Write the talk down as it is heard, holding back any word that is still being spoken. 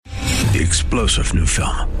The explosive new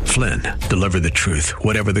film, Flynn, deliver the truth,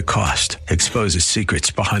 whatever the cost, exposes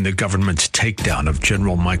secrets behind the government's takedown of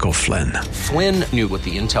General Michael Flynn. Flynn knew what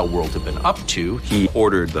the intel world had been up to. He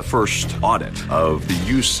ordered the first audit of the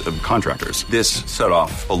use of contractors. This set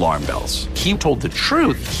off alarm bells. He told the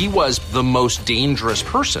truth. He was the most dangerous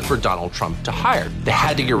person for Donald Trump to hire. They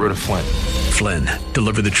had to get rid of Flynn. Flynn,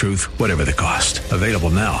 deliver the truth, whatever the cost. Available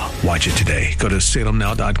now. Watch it today. Go to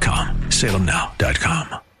salemnow.com.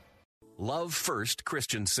 salemnow.com. Love First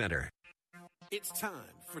Christian Center. It's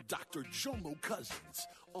time for Dr. Jomo Cousins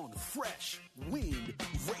on Fresh Wind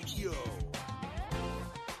Radio.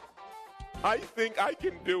 I think I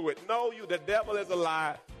can do it. No, the devil is a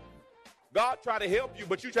lie. God try to help you,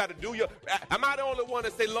 but you try to do your. Am I the only one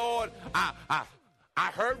that say, Lord, I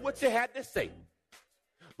heard what you had to say,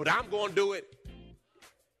 but I'm going to do it.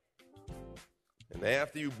 And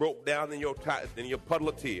after you broke down in your puddle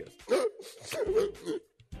of tears.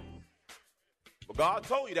 But God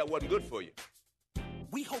told you that wasn't good for you.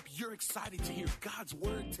 We hope you're excited to hear God's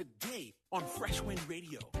word today on Fresh Wind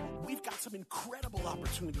Radio. We've got some incredible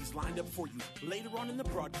opportunities lined up for you later on in the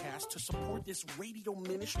broadcast to support this radio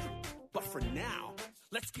ministry. But for now,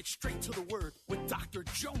 let's get straight to the word with Dr.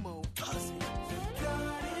 Jomo Cousins.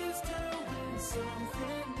 God is doing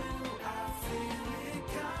something new. I feel it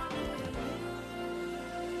coming.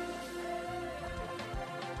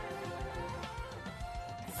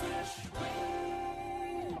 Fresh Wind.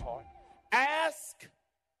 Ask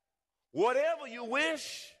whatever you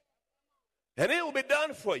wish, and it will be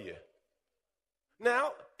done for you.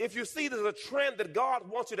 Now, if you see there's a trend that God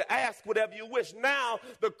wants you to ask whatever you wish, now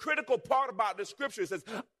the critical part about the scripture says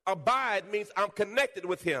abide means I'm connected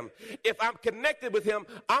with him. If I'm connected with him,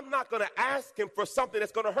 I'm not going to ask him for something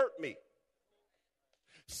that's going to hurt me.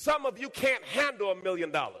 Some of you can't handle $1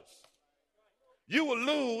 million. You will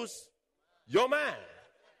lose your mind.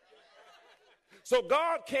 So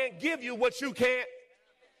God can't give you what you can't.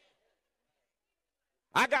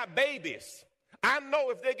 I got babies. I know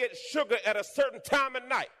if they get sugar at a certain time of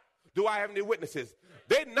night, do I have any witnesses?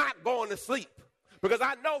 They're not going to sleep because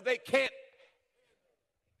I know they can't.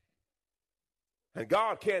 And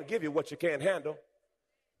God can't give you what you can't handle.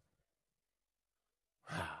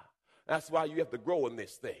 That's why you have to grow in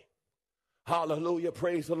this thing. Hallelujah,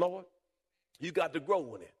 praise the Lord. You got to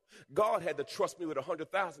grow in it. God had to trust me with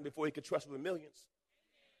 100,000 before he could trust me with millions.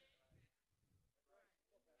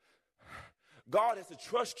 God has to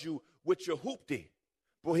trust you with your hoopty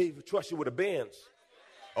before he can trust you with a Benz.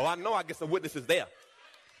 Oh, I know I get some witnesses there.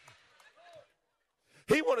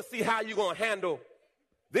 He want to see how you're going to handle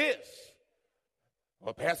this.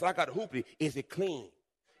 Well, Pastor, I got a hoopty. Is it clean?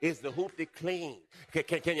 Is the hoopty clean?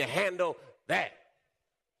 Can you handle that?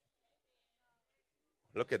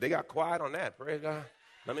 Look at, they got quiet on that. Praise God.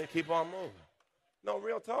 Let me keep on moving. No,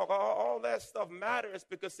 real talk. All that stuff matters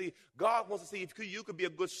because, see, God wants to see if you could be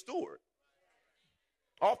a good steward.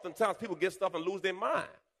 Oftentimes, people get stuff and lose their mind.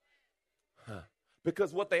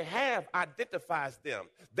 Because what they have identifies them.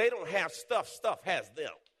 They don't have stuff. Stuff has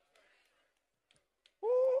them.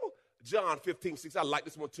 Ooh, John 15:6. I like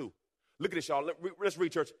this one, too. Look at this, y'all. Let's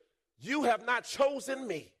read, church. You have not chosen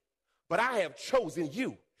me, but I have chosen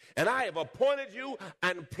you. And I have appointed you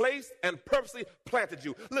and placed and purposely planted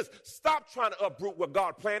you. Listen, stop trying to uproot what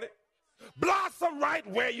God planted. Blossom right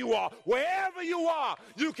where you are. Wherever you are,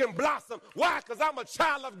 you can blossom. Why? Because I'm a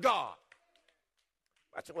child of God.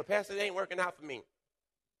 I said, well, Pastor, it ain't working out for me.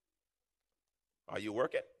 Are you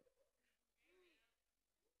working?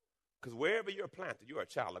 Because wherever you're planted, you're a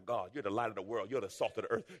child of God. You're the light of the world. You're the salt of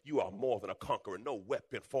the earth. You are more than a conqueror. No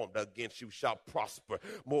weapon formed against you shall prosper.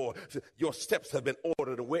 More, your steps have been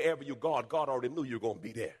ordered, and wherever you go, God already knew you were going to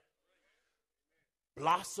be there.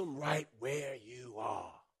 Blossom right where you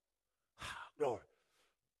are. Lord,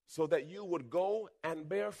 so that you would go and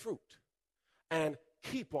bear fruit and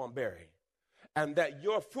keep on bearing, and that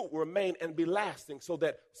your fruit remain and be lasting, so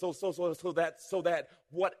that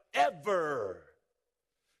whatever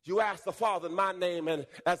you ask the Father in my name and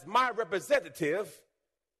as my representative,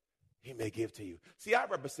 he may give to you. See, I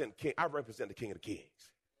represent the King of the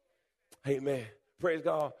Kings. Amen. Praise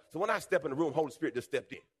God. So when I step in the room, Holy Spirit just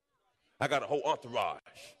stepped in. I got a whole entourage,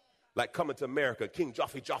 like Coming to America, King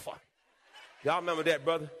Jaffa. Y'all remember that,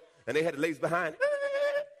 brother? And they had the ladies behind.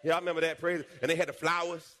 Y'all remember that, praise? And they had the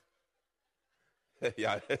flowers.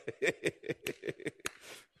 Yeah.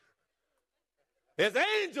 There's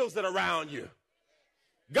angels that are around you.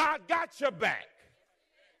 God got your back.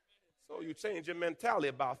 So you change your mentality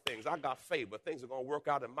about things. I got favor. Things are going to work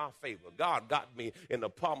out in my favor. God got me in the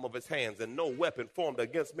palm of his hands, and no weapon formed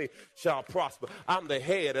against me shall prosper. I'm the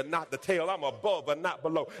head and not the tail. I'm above and not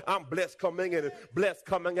below. I'm blessed coming in and blessed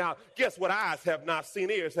coming out. Guess what? Eyes have not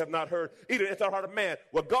seen, ears have not heard, either into the heart of man,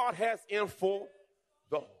 what God has in for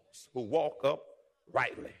those who walk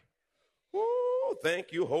uprightly. Ooh,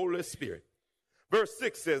 thank you, Holy Spirit. Verse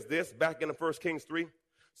 6 says this, back in 1 Kings 3.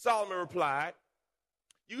 Solomon replied,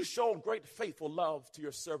 you showed great faithful love to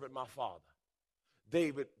your servant, my father,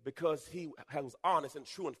 David, because he was honest and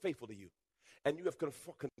true and faithful to you. And you have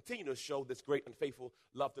continued to show this great and faithful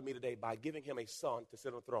love to me today by giving him a son to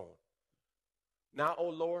sit on the throne. Now, O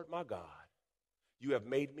Lord, my God, you have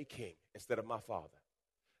made me king instead of my father,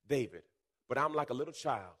 David. But I'm like a little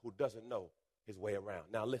child who doesn't know his way around.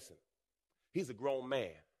 Now, listen, he's a grown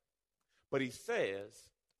man, but he says,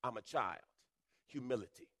 I'm a child.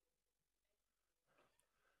 Humility.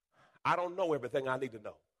 I don't know everything I need to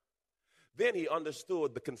know. Then he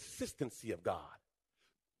understood the consistency of God.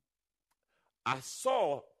 I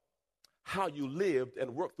saw how you lived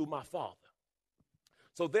and worked through my father.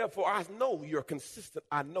 So therefore, I know you're consistent.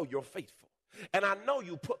 I know you're faithful. And I know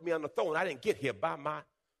you put me on the throne. I didn't get here by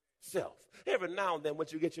myself. Every now and then,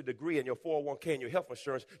 once you get your degree and your 401k and your health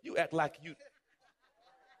insurance, you act like you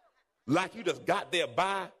just got there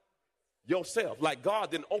by yourself. Like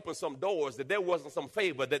God didn't open some doors, that there wasn't some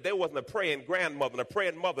favor, that there wasn't a praying grandmother and a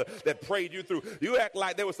praying mother that prayed you through. You act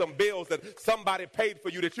like there were some bills that somebody paid for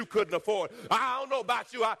you that you couldn't afford. I don't know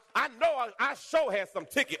about you. I know I sure had some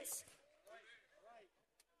tickets.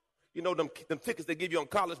 You know them tickets they give you on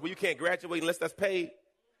college where you can't graduate unless that's paid?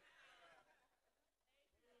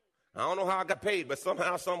 I don't know how I got paid, but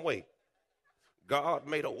somehow, some way, God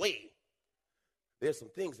made a way. There's some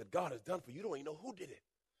things that God has done for you. You don't even know who did it.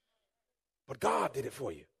 But God did it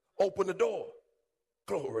for you. Open the door.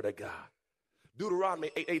 Glory to God. Deuteronomy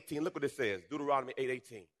 8:18. Look what it says. Deuteronomy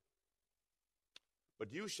 8:18.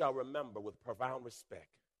 But you shall remember with profound respect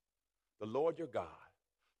the Lord your God,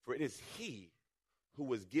 for it is he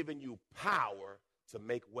who has given you power to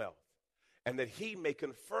make wealth, and that he may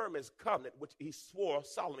confirm his covenant, which he swore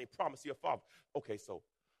solemnly promised your father. Okay, so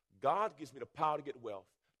God gives me the power to get wealth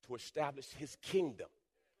to establish his kingdom.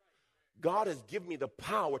 God has given me the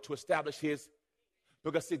power to establish his,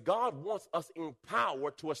 because see, God wants us in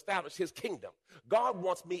power to establish his kingdom. God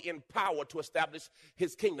wants me in power to establish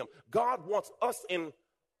his kingdom. God wants us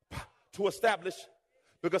to establish,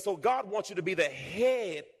 because so God wants you to be the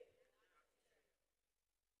head.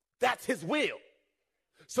 That's his will.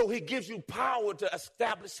 So he gives you power to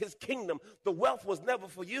establish his kingdom. The wealth was never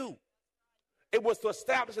for you. It was to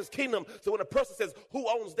establish his kingdom. So when a person says, who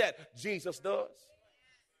owns that? Jesus does.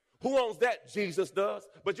 Who owns that? Jesus does.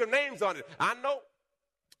 But your name's on it. I know.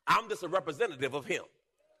 I'm just a representative of him.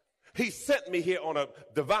 He sent me here on a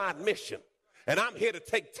divine mission, and I'm here to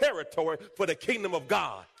take territory for the kingdom of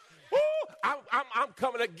God. Woo! I'm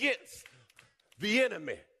coming against the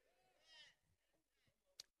enemy.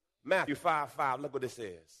 Matthew 5:5, look what it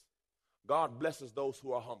says. God blesses those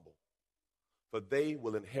who are humble, for they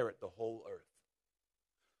will inherit the whole earth.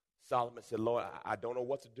 Solomon said, Lord, I don't know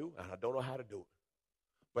what to do, and I don't know how to do it.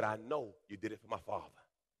 But I know you did it for my father.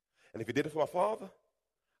 And if you did it for my father,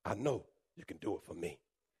 I know you can do it for me.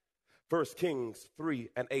 1 Kings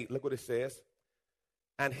 3:8, look what it says.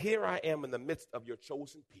 And here I am in the midst of your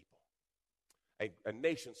chosen people, a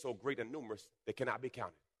nation so great and numerous they cannot be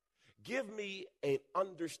counted. Give me an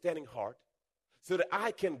understanding heart so that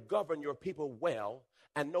I can govern your people well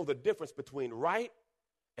and know the difference between right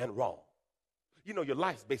and wrong. You know, your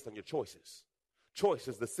life's based on your choices.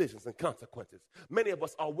 Choices, decisions, and consequences. Many of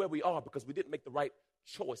us are where we are because we didn't make the right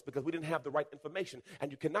choice, because we didn't have the right information.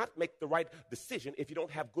 And you cannot make the right decision if you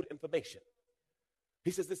don't have good information.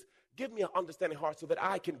 He says this, give me an understanding heart so that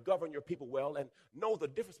I can govern your people well and know the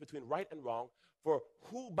difference between right and wrong, for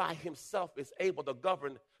who by himself is able to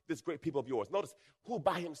govern this great people of yours. Notice, who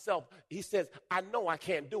by himself, he says, I know I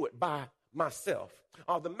can't do it by myself.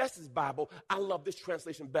 The Message Bible, I love this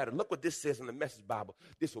translation better. Look what this says in the Message Bible.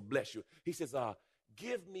 This will bless you. He says,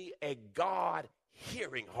 give me a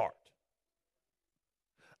God-hearing heart,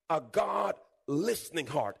 a God-listening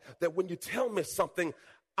heart, that when you tell me something,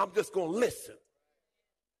 I'm just going to listen.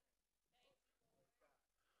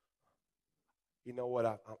 You know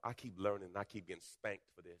what? I keep learning, and I keep getting spanked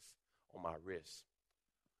for this on my wrist.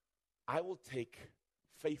 I will take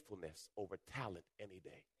faithfulness over talent any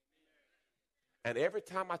day. And every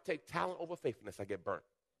time I take talent over faithfulness, I get burnt.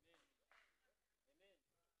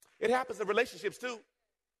 It happens in relationships too.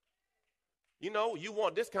 You know, you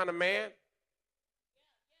want this kind of man.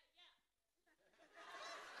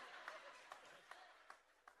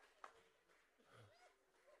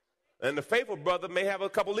 And the faithful brother may have a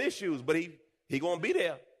couple issues, but he going to be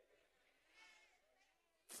there.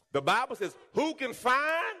 The Bible says, who can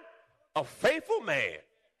find a faithful man?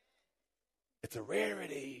 It's a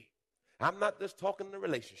rarity. I'm not just talking in a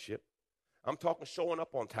relationship. I'm talking showing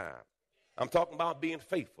up on time. I'm talking about being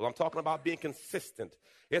faithful. I'm talking about being consistent.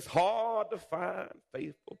 It's hard to find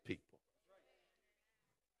faithful people.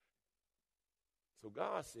 So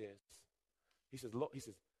God says, he says,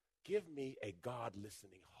 give me a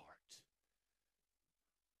God-listening heart.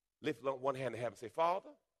 Lift one hand to heaven and say,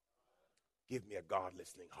 Father, give me a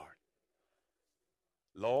God-listening heart.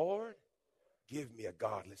 Lord, give me a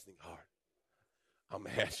God-listening heart. I'm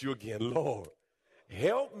going to ask you again, Lord,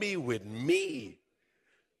 help me with me.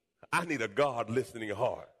 I need a God-listening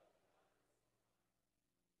heart.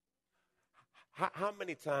 How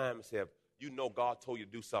many times have you know God told you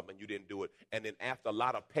to do something, you didn't do it, and then after a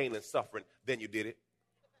lot of pain and suffering, then you did it?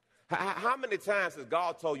 How many times has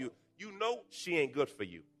God told you, you know she ain't good for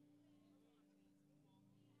you,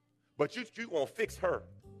 but you going to fix her,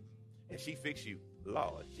 and she fix you?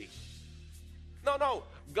 Lord Jesus. No.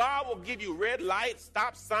 God will give you red light,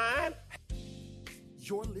 stop sign.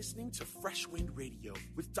 You're listening to Fresh Wind Radio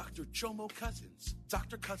with Dr. Jomo Cousins.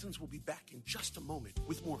 Dr. Cousins will be back in just a moment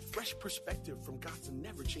with more fresh perspective from God's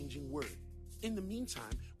never-changing word. In the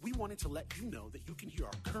meantime, we wanted to let you know that you can hear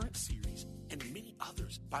our current series and many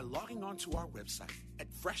others by logging on to our website at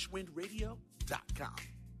freshwindradio.com.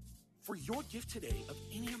 For your gift today of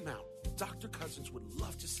any amount, Dr. Cousins would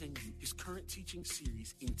love to send you his current teaching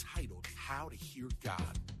series entitled How to Hear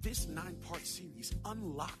God. This 9-part series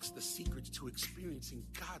unlocks the secrets to experiencing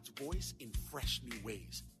God's voice in fresh new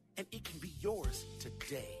ways, and it can be yours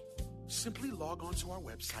today. Simply log on to our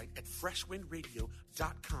website at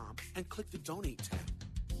freshwindradio.com and click the Donate tab.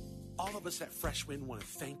 All of us at Fresh Wind want to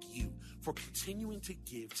thank you for continuing to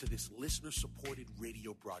give to this listener-supported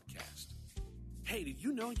radio broadcast. Hey, did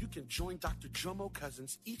you know you can join Dr. Jomo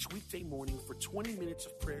Cousins each weekday morning for 20 minutes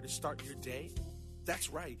of prayer to start your day? That's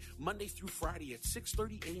right. Monday through Friday at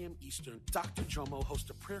 6:30 a.m. Eastern, Dr. Jomo hosts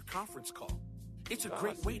a prayer conference call. It's a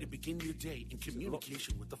great way to begin your day in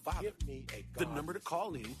communication with the Father. The number to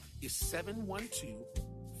call in is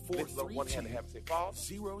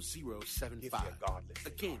 712-432-0075.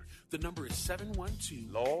 Again, the number is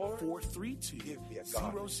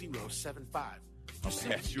 712-432-0075. I'm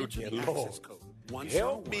ask you again, Lord,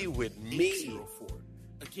 help me with me.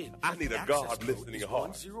 Again, I need a God-listening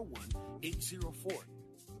heart. 101-804.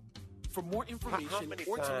 For more information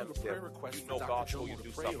or to leave a prayer request for Dr. Jomo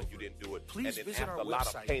to pray over, you didn't do it, please and then visit after our a lot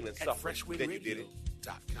of website pain and at suffering, then you did it.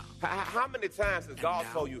 freshwindradio.com. How many times has God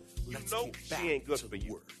told you, you know she ain't good for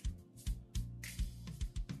you,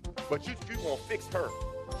 but you going to fix her,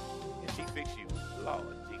 and she fix you?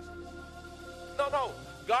 Lord Jesus. No.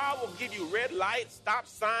 God will give you red light, stop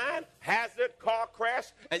sign, hazard, car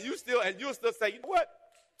crash, and you'll still say, you know what?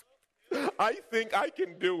 I think I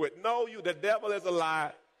can do it. No, the devil is a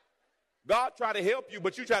lie. God try to help you,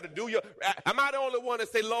 but you try to do your. Am I the only one that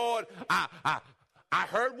say, Lord, I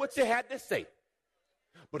heard what you had to say,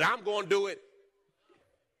 but I'm going to do it.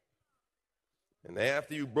 And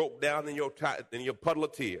after you broke down in your puddle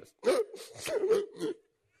of tears,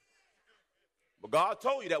 but God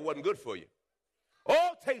told you that wasn't good for you.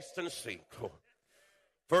 Oh, taste and see.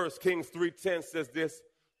 1 Kings 3:10 says this.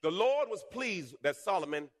 The Lord was pleased that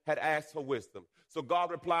Solomon had asked for wisdom. So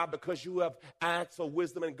God replied, because you have asked for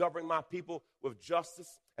wisdom in governing my people with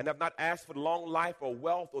justice and have not asked for long life or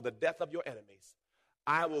wealth or the death of your enemies,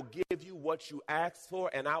 I will give you what you asked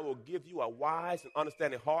for, and I will give you a wise and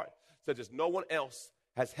understanding heart such as no one else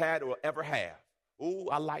has had or will ever have. Ooh,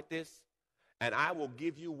 I like this. And I will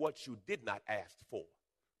give you what you did not ask for,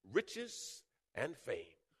 riches and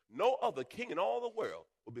fame. No other king in all the world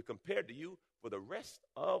will be compared to you for the rest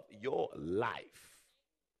of your life.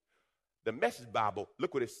 The Message Bible,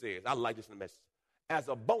 look what it says. I like this in the Message. As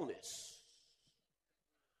a bonus,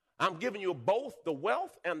 I'm giving you both the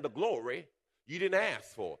wealth and the glory you didn't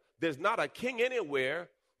ask for. There's not a king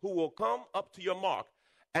anywhere who will come up to your mark.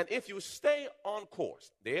 And if you stay on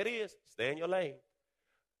course, there it is, stay in your lane.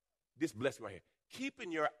 This blessing right here.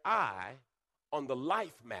 Keeping your eye on the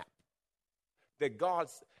life map that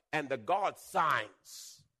God's and the God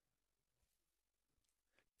signs.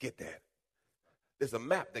 Get that? There's a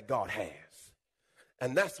map that God has.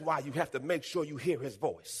 And that's why you have to make sure you hear his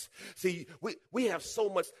voice. See, we have so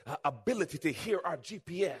much ability to hear our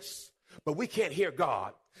GPS, but we can't hear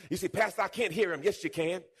God. You see, Pastor, I can't hear him. Yes, you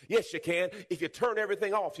can. Yes, you can. If you turn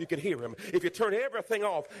everything off, you can hear him. If you turn everything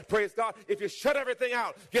off, praise God. If you shut everything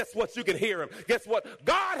out, guess what? You can hear him. Guess what?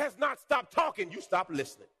 God has not stopped talking. You stop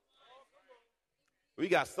listening. We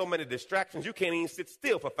got so many distractions, you can't even sit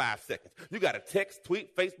still for 5 seconds. You got to text,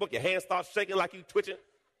 tweet, Facebook, your hands start shaking like you twitching.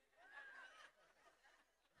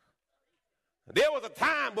 There was a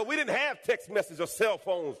time where we didn't have text messages or cell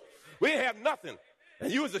phones. We didn't have nothing.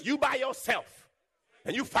 And you was just you by yourself.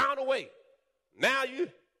 And you found a way. Now you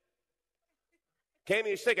can't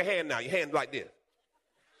even shake a hand now. Your hand like this.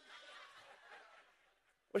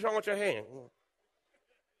 What's wrong with your hand?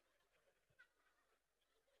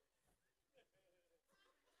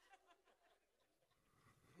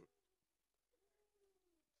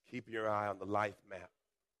 Keep your eye on the life map.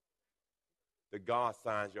 The God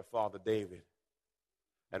signs your father David.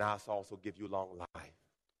 And I also give you long life.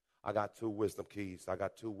 I got 2 wisdom keys.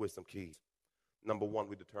 Number 1,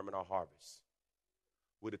 we determine our harvest.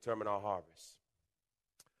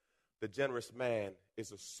 The generous man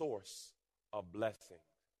is a source of blessing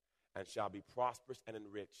and shall be prosperous and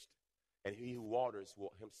enriched. And he who waters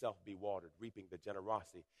will himself be watered, reaping the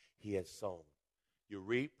generosity he has sown. You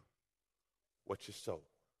reap what you sow.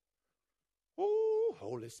 Ooh,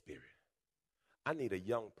 Holy Spirit. I need a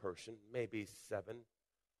young person, maybe 7,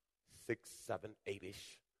 6, 7,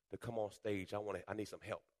 8-ish, to come on stage. I need some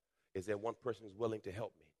help. Is there one person who's willing to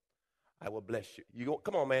help me? I will bless you.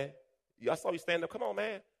 Come on, man. I saw you stand up. Come on,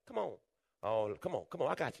 man. Come on. Oh, come on.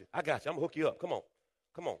 I got you. I'm going to hook you up. Come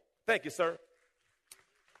on. Thank you, sir.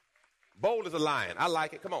 Bold as a lion. I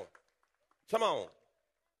like it. Come on.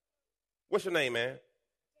 What's your name, man?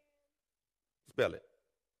 Spell it.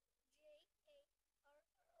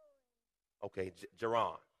 Okay,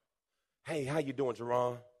 Jerron. Hey, how you doing,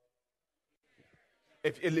 Jerron?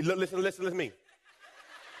 Listen to me.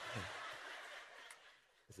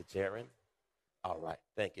 Is it Jaron? All right.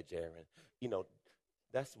 Thank you, Jaron. You know,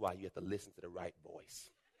 that's why you have to listen to the right voice.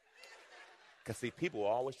 Because, see, people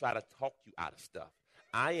always try to talk you out of stuff.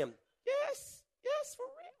 I am, yes, for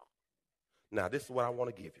real. Now, this is what I want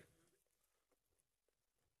to give you.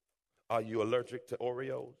 Are you allergic to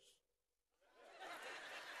Oreos?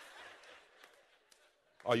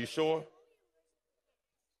 Are you sure?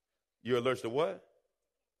 You're allergic to what?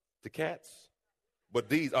 To cats?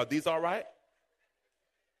 But are these all right?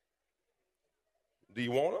 Do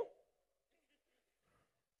you want them?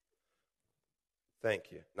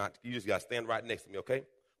 Thank you. Now, you just got to stand right next to me, okay?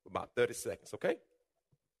 For about 30 seconds, okay?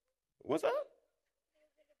 What's up?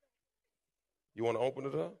 You want to open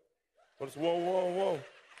it up? Whoa.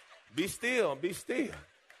 Be still.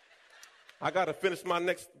 I got to finish my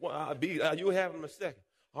next one. You have them a second.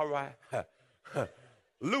 All right.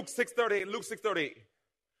 Luke 6:38.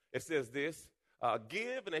 It says this,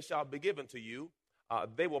 give and it shall be given to you.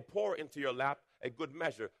 They will pour into your lap a good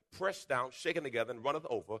measure, pressed down, shaken together, and runneth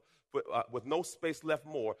over, with no space left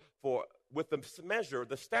more. For with the measure,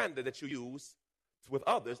 the standard that you use with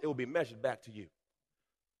others, it will be measured back to you.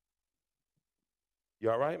 You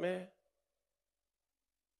all right, man?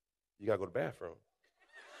 You got to go to the bathroom.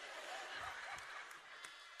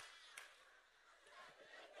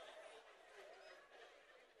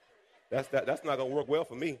 That's not going to work well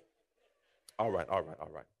for me. All right.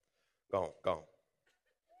 Go on.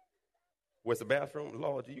 Where's the bathroom?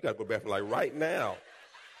 Lord, you got to go to the bathroom like right now.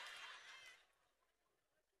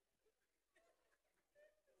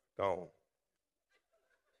 Go on.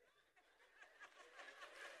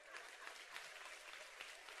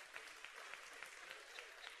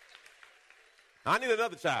 I need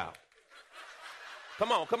another child.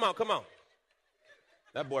 Come on.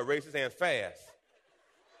 That boy raised his hand fast.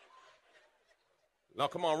 No,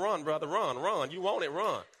 come on, run, brother, run. You want it,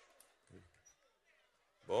 run.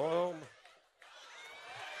 Boy.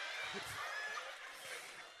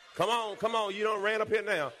 Come on. You done ran up here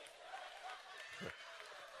now.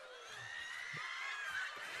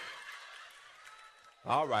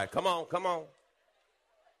 All right, come on.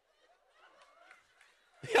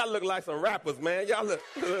 Y'all look like some rappers, man. Y'all look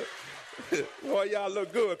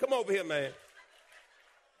good. Come over here, man.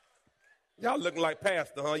 Y'all looking like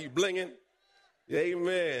pastor, huh? You blinging?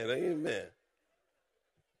 Amen.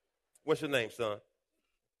 What's your name, son?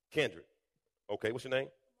 Kendrick. Okay, what's your name?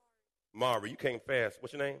 Mari. You came fast.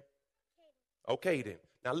 What's your name? Okay, then.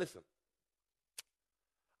 Now, listen.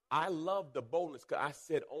 I love the boldness because I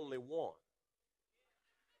said only one.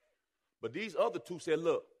 But these other two said,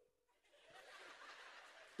 look,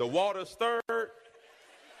 the water stirred.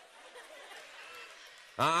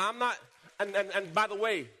 I'm not, and by the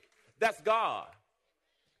way, that's God.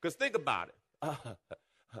 Because think about it.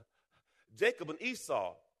 Jacob and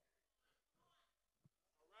Esau.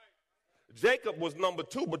 Jacob was number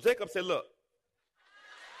 2, but Jacob said, look,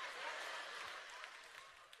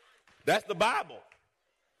 that's the Bible.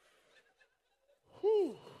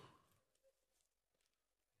 Whew.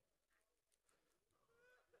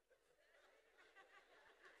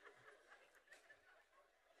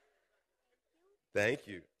 Thank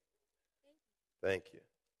you. Thank you.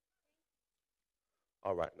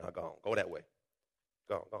 All right, now go on. Go that way.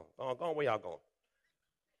 Go on. Where y'all going?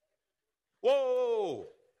 Whoa!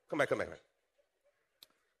 Come back.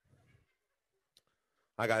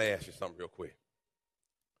 I got to ask you something real quick.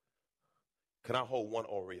 Can I hold one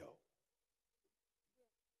Oreo?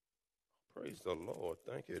 Praise the Lord.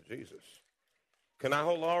 Thank you, Jesus. Can I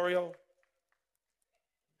hold Oreo?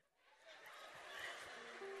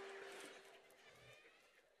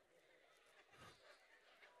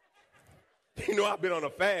 You know, I've been on a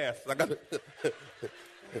fast. I got to.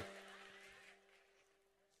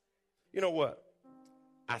 You know what?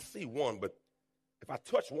 I see one, but if I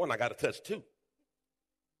touch one, I got to touch two.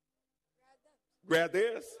 Grab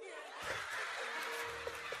theirs?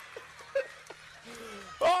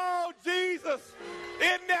 Oh, Jesus.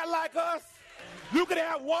 Isn't that like us? You can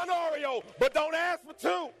have one Oreo, but don't ask for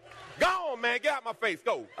two. Go on, man. Get out my face.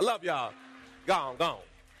 Go. I love y'all. Go on.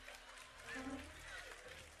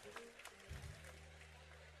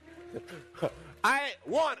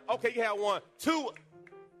 One. Okay, you have one. Two.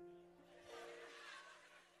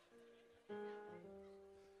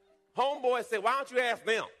 Homeboy said, why don't you ask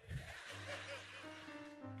them?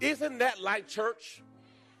 Isn't that like church?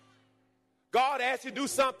 God asks you to do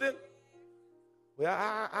something.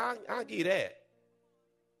 Well, I'll give you that.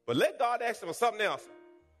 But let God ask you for something else.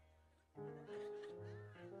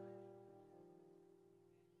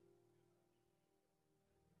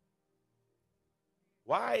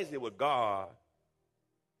 Why is it with God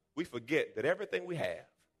we forget that everything we have?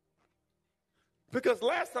 Because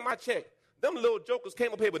last time I checked, them little jokers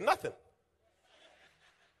came up here with nothing.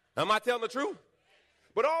 Am I telling the truth?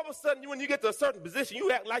 But all of a sudden, when you get to a certain position,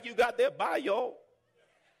 you act like you got there by y'all.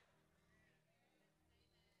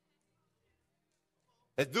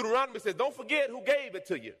 As Deuteronomy says, don't forget who gave it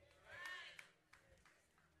to you.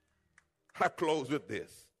 I close with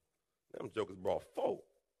this. Them jokers brought 4.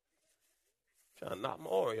 Trying to knock my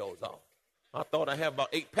Oreos off. I thought I had about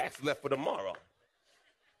 8 packs left for tomorrow.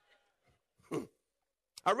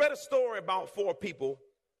 I read a story about 4 people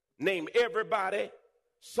named everybody,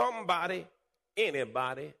 somebody,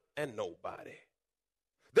 anybody, and nobody.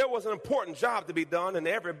 There was an important job to be done, and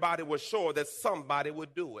everybody was sure that somebody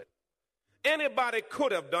would do it. Anybody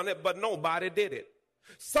could have done it, but nobody did it.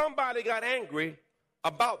 Somebody got angry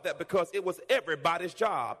about that because it was everybody's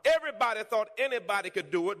job. Everybody thought anybody could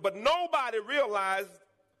do it, but nobody realized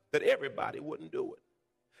that everybody wouldn't do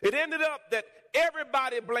it. It ended up that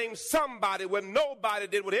everybody blamed somebody when nobody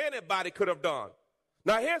did what anybody could have done.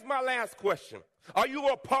 Now, here's my last question. Are you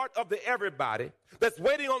a part of the everybody that's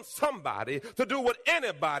waiting on somebody to do what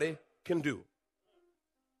anybody can do,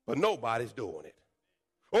 but nobody's doing it?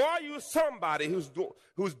 Or are you somebody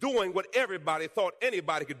who's doing what everybody thought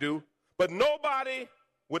anybody could do, but nobody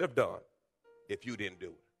would have done if you didn't do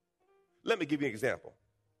it? Let me give you an example.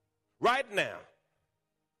 Right now,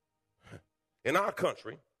 in our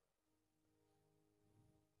country,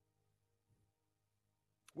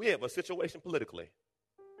 we have a situation politically.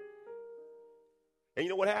 And you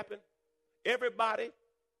know what happened? Everybody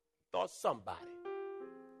thought somebody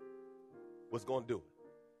was going to do it.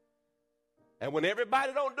 And when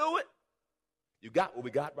everybody don't do it, you got what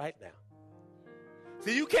we got right now.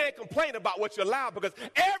 See, you can't complain about what you allowed because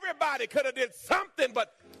everybody could have did something,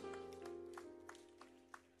 but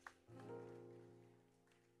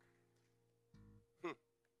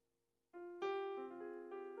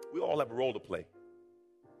we all have a role to play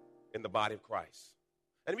in the body of Christ.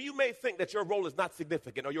 And you may think that your role is not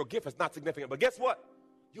significant or your gift is not significant, but guess what?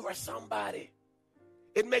 You are somebody.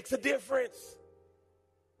 It makes a difference.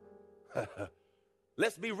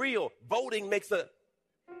 Let's be real. Voting makes a...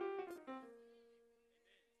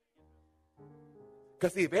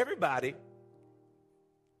 Because see, if everybody...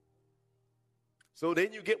 So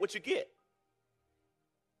then you get what you get.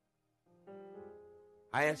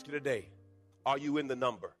 I ask you today, are you in the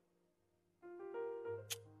number?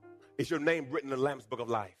 Is your name written in the Lamb's Book of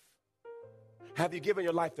Life? Have you given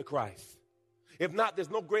your life to Christ? If not, there's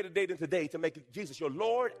no greater day than today to make Jesus your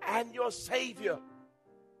Lord and your Savior.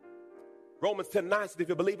 Romans 10:9 says, if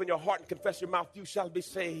you believe in your heart and confess your mouth, you shall be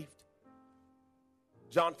saved.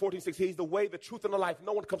 John 14:6, he's the way, the truth, and the life.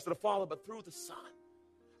 No one comes to the Father but through the Son.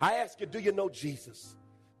 I ask you, do you know Jesus?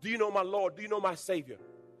 Do you know my Lord? Do you know my Savior?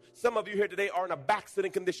 Some of you here today are in a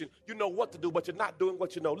backsliding condition. You know what to do, but you're not doing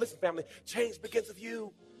what you know. Listen, family, change begins with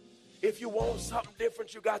you. If you want something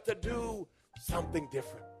different, you got to do something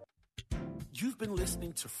different. You've been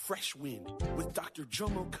listening to Fresh Wind with Dr.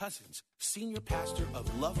 Jomo Cousins, Senior Pastor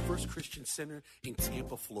of Love First Christian Center in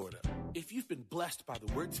Tampa, Florida. If you've been blessed by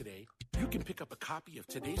the word today, You can pick up a copy of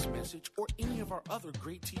today's message or any of our other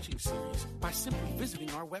great teaching series by simply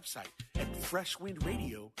visiting our website at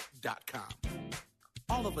freshwindradio.com.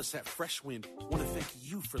 All of us at Fresh Wind want to thank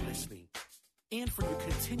you for listening and for your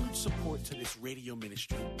continued support to this radio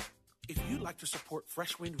ministry. If you'd like to support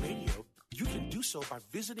Fresh Wind Radio, you can do so by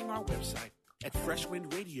visiting our website at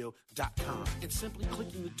freshwindradio.com and simply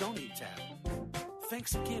clicking the Donate tab.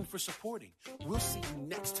 Thanks again for supporting. We'll see you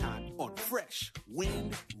next time on Fresh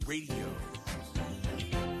Wind Radio.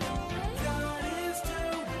 God is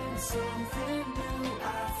doing something new.